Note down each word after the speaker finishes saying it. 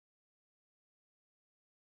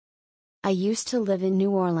I used to live in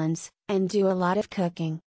New Orleans, and do a lot of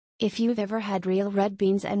cooking. If you've ever had real red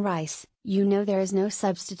beans and rice, you know there is no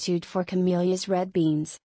substitute for Camellia's red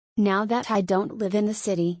beans. Now that I don't live in the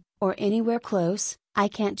city, or anywhere close, I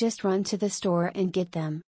can't just run to the store and get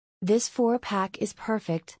them. This 4-pack is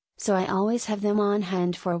perfect, so I always have them on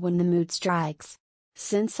hand for when the mood strikes.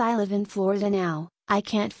 Since I live in Florida now, I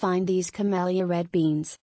can't find these Camellia red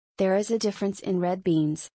beans. There is a difference in red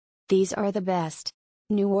beans. These are the best.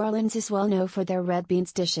 New Orleans is well known for their red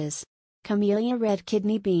beans dishes. Camellia red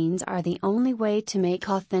kidney beans are the only way to make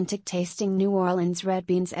authentic tasting New Orleans red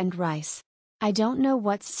beans and rice. I don't know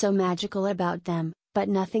what's so magical about them, but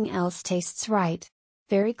nothing else tastes right.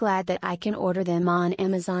 Very glad that I can order them on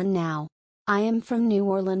Amazon now. I am from New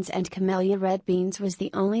Orleans and Camellia red beans was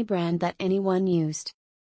the only brand that anyone used.